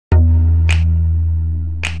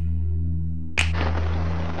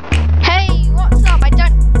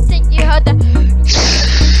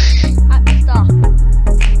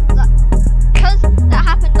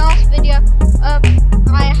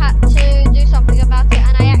I had to do something about it,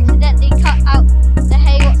 and I accidentally cut out the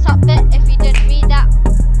 "Hey, what's up" bit. If you didn't read that,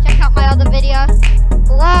 check out my other video.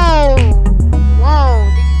 Whoa! Whoa!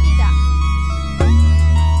 Did you see that? So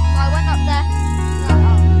I went up there.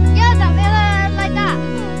 Yeah, that like that.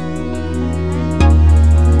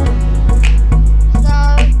 So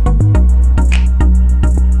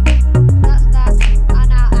that's that.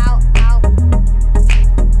 And out.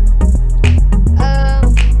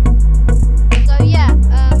 So yeah.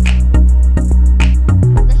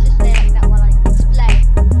 Let's just stay like that while I explain.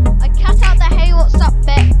 I cut out the "Hey, what's up"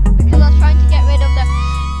 bit because I was trying to get rid of the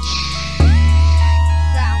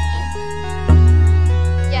sound.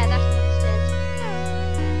 Yeah, that's what it is.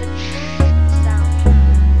 The sound.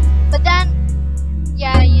 But then,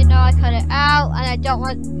 yeah, you know, I cut it out, and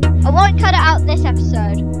I won't cut it out this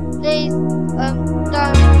episode. Please, don't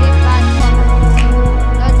leave bad comments.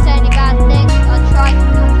 Don't say any bad things. I'll try to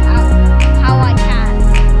cut it out how I can.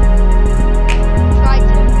 Try to.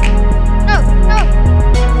 No.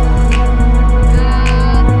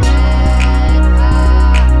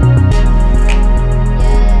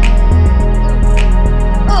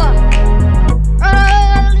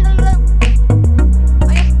 I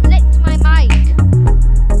just licked my mic.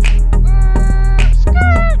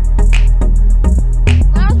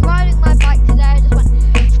 When I was riding my bike today, I just went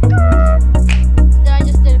then I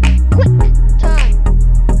just did a quick turn.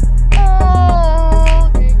 Oh,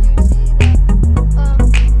 did you see that?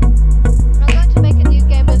 And I'm going to make a new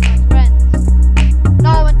game with my friends.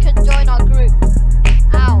 No one can join our group.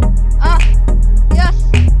 Ow. Yes.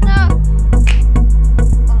 No.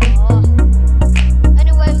 Oh.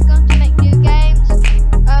 Anyway, we're going to make new games.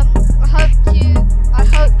 I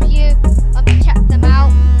hope you check them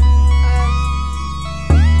out.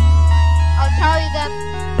 I'll tell you them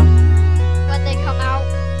when they come out.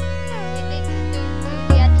 You need to do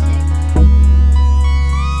the editing.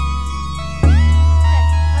 Okay.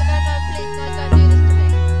 No, please, don't do this to me.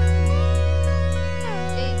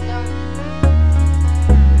 Please don't.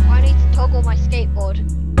 I need to toggle my skateboard.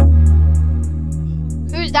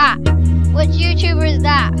 Who's that? Which YouTuber is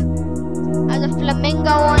that? Has a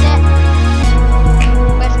flamingo on it?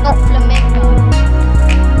 But it's not flamingo.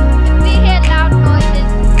 If we hear loud noises,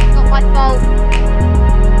 it's not my fault.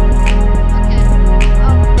 Okay.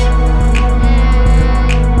 And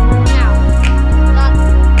now. Done.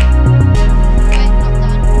 Wait, not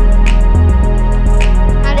done.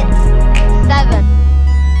 And it's 7.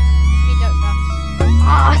 We don't know.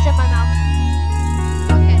 Oh, it's in my mouth.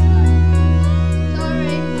 Okay,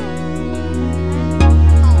 sorry.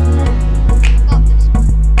 Oh, I got this one.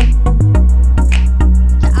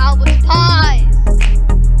 To Albert's Pies.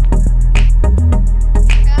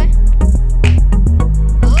 Okay.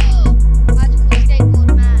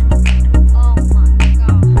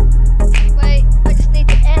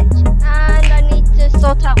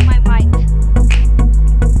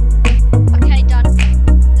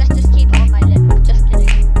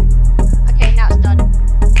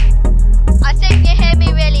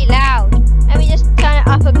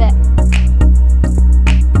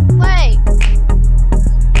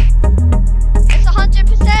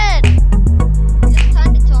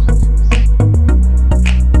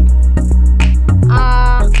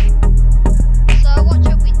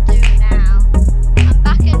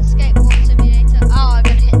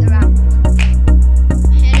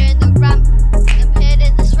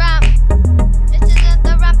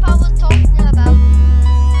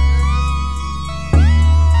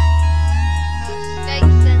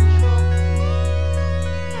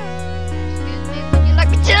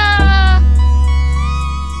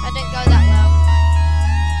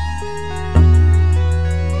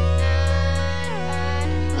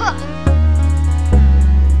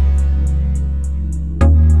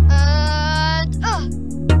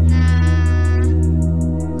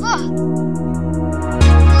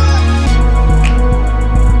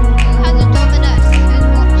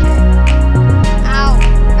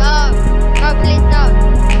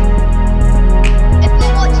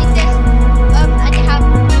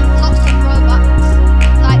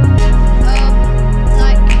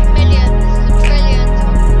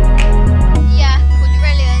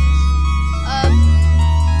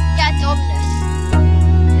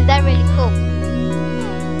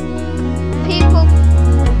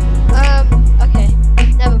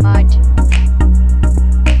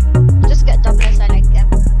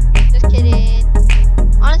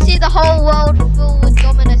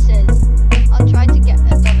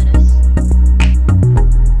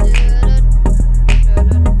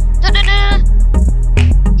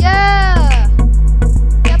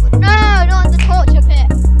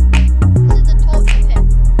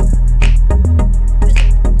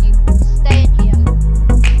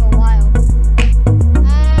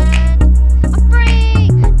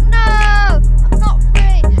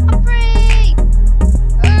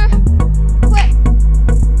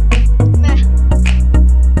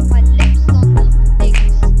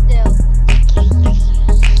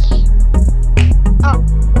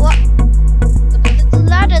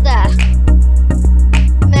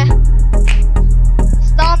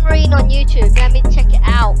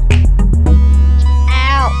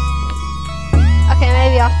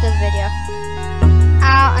 the video.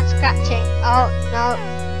 Ow, I'm scratching. Oh no.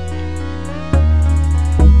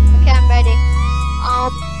 Okay, I'm ready.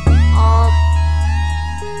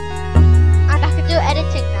 And I can do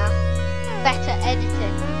editing now. Better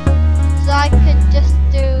editing. So I could just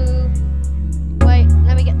do. Wait,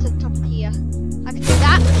 let me get to the top here. I can do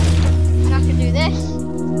that, and I can do this.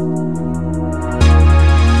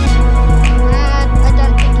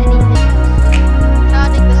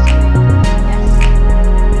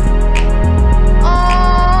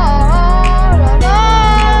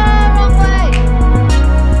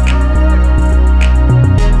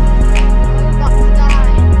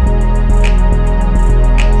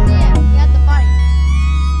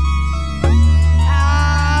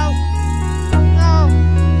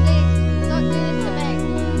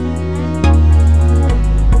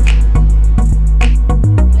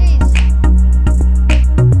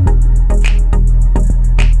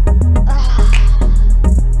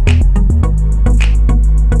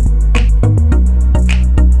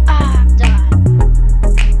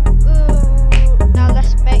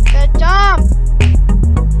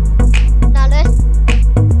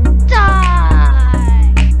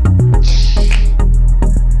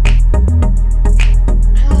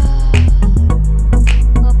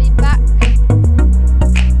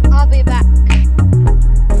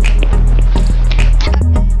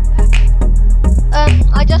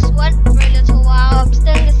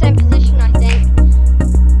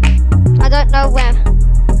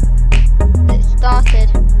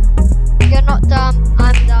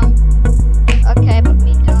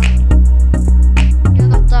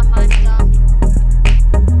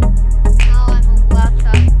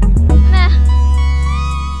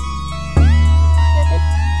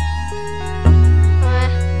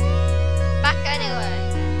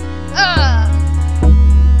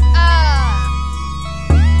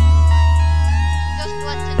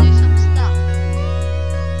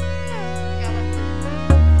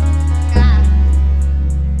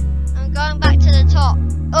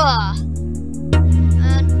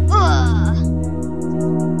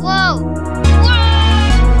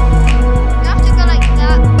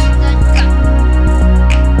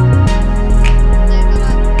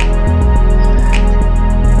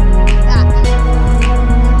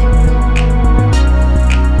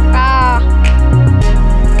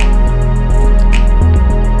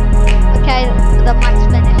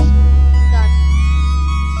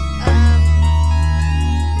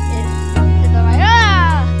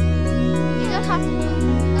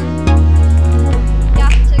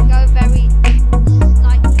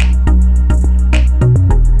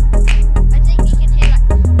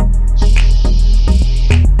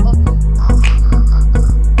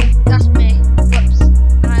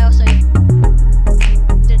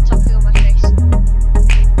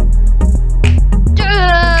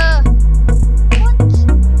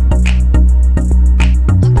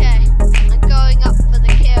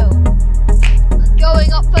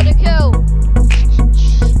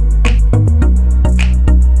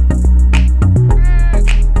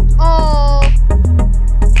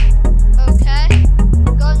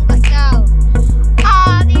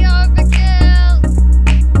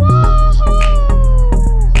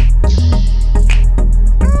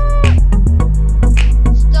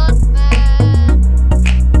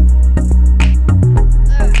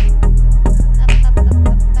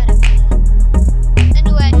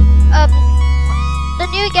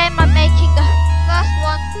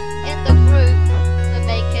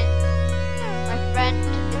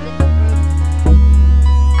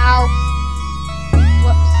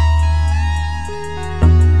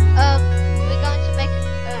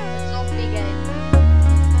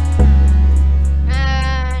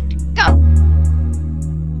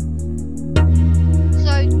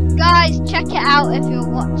 Check it out if you're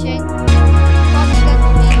watching. Probably going to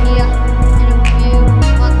be here in a few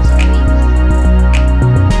months and weeks.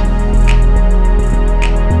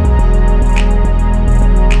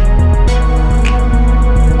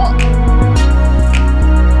 What?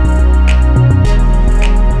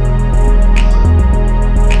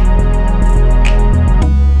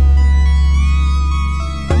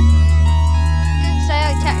 Didn't say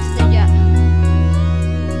I texted yet.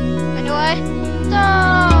 Anyway, no.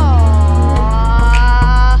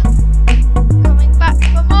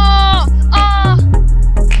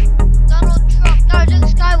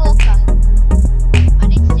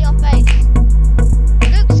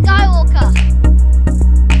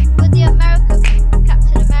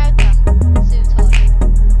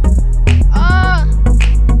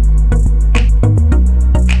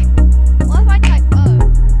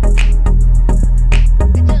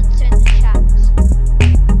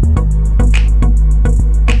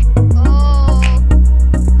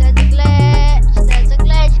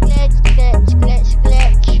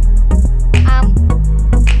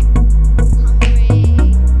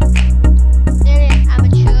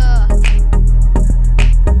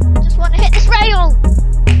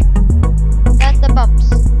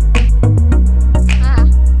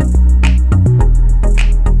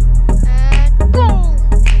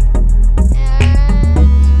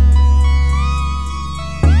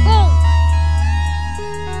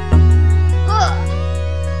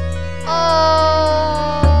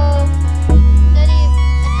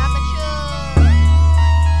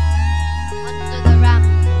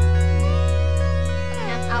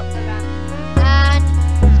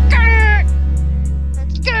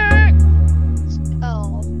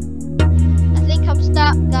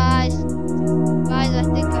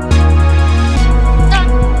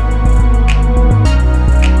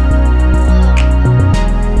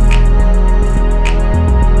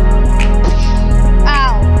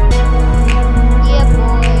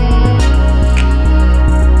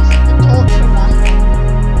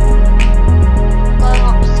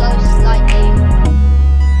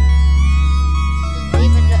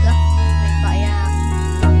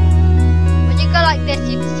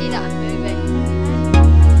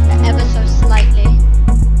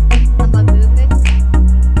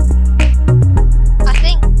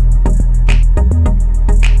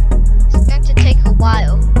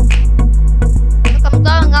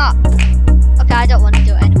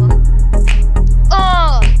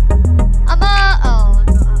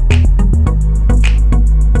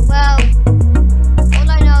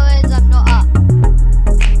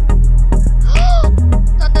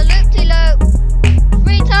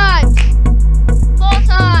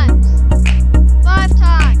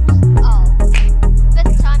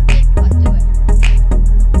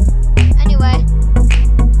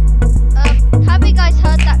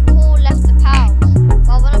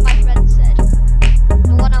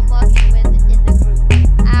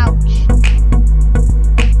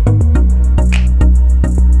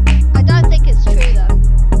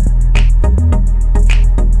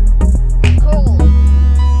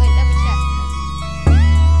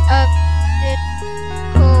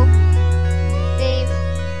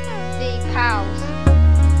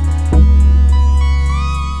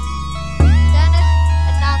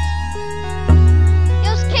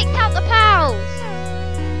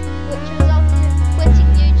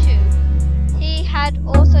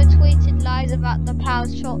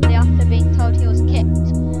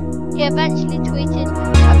 He eventually tweeted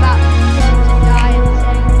about going to die and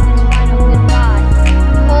saying his final goodbye.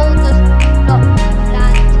 Paul does not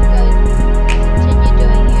plan to continue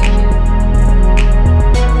doing YouTube.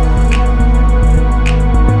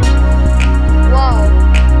 Whoa.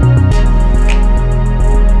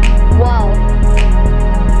 Whoa.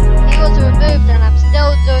 He was removed and I'm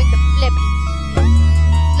still doing the flippy.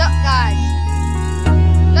 Look guys.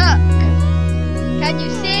 Look. Can you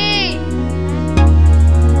see?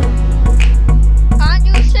 Can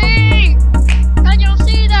you see? Can you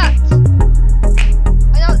see that?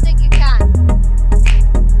 I don't think you can.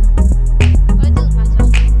 But it doesn't matter.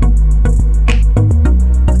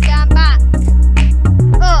 Okay, I'm back.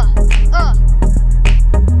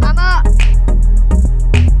 I'm up.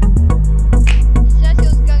 He says he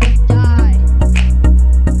was going to die.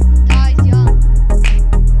 He dies young.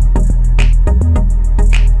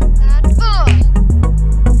 And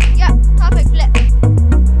yeah, perfect flip.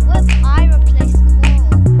 What if I replace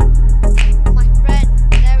Cole? My friend,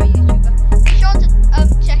 they're a YouTuber. Be sure to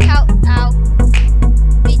check out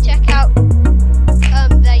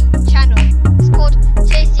their channel. It's called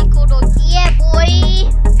JC Cordon. Yeah, boy.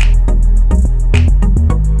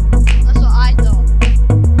 That's what I thought.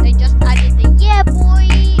 They just added the yeah, boy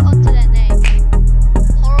onto their name.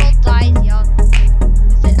 Coral dies young.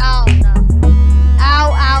 They said, ow, no. Ow,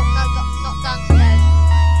 no, not downstairs.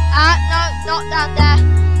 No, not down there.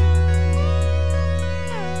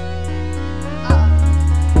 Uh-oh.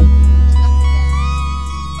 Stuck again.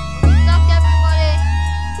 I'm stuck, everybody.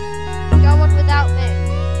 Go on without me.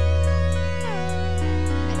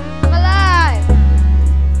 I'm alive.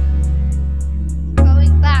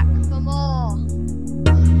 Going back for more.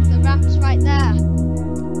 The ramp's right there.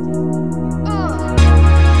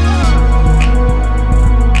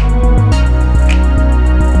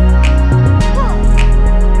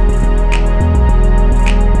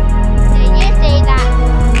 Did you see that?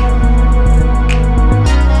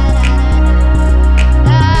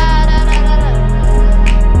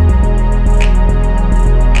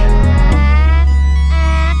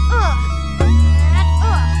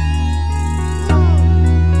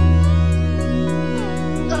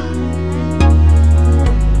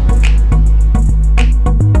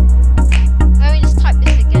 Let me just type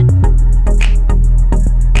this again.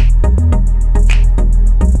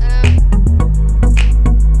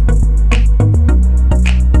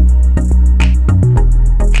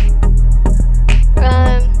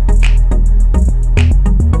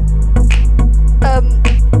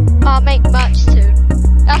 I'll make merch soon.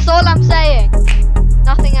 That's all I'm saying.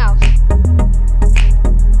 Nothing else.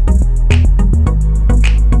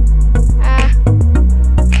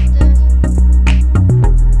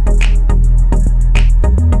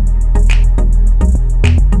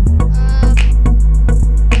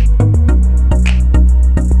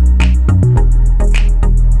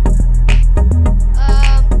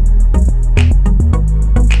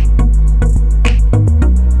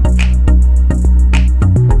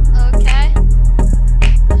 Okay.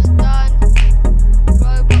 It's done.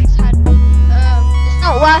 Roblox had it's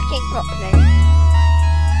not working properly.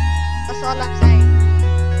 That's all I'm saying.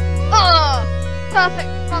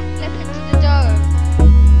 Perfect front flip into the dome.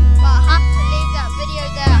 But I have to leave that video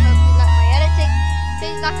there. I hope you like my editing.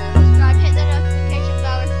 Please like and subscribe. Hit the notification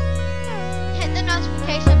bell. Hit the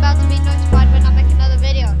notification bell to be notified when I make another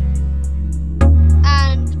video.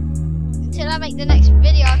 And until I make the next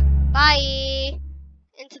video, bye.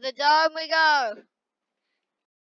 Into the dome we go.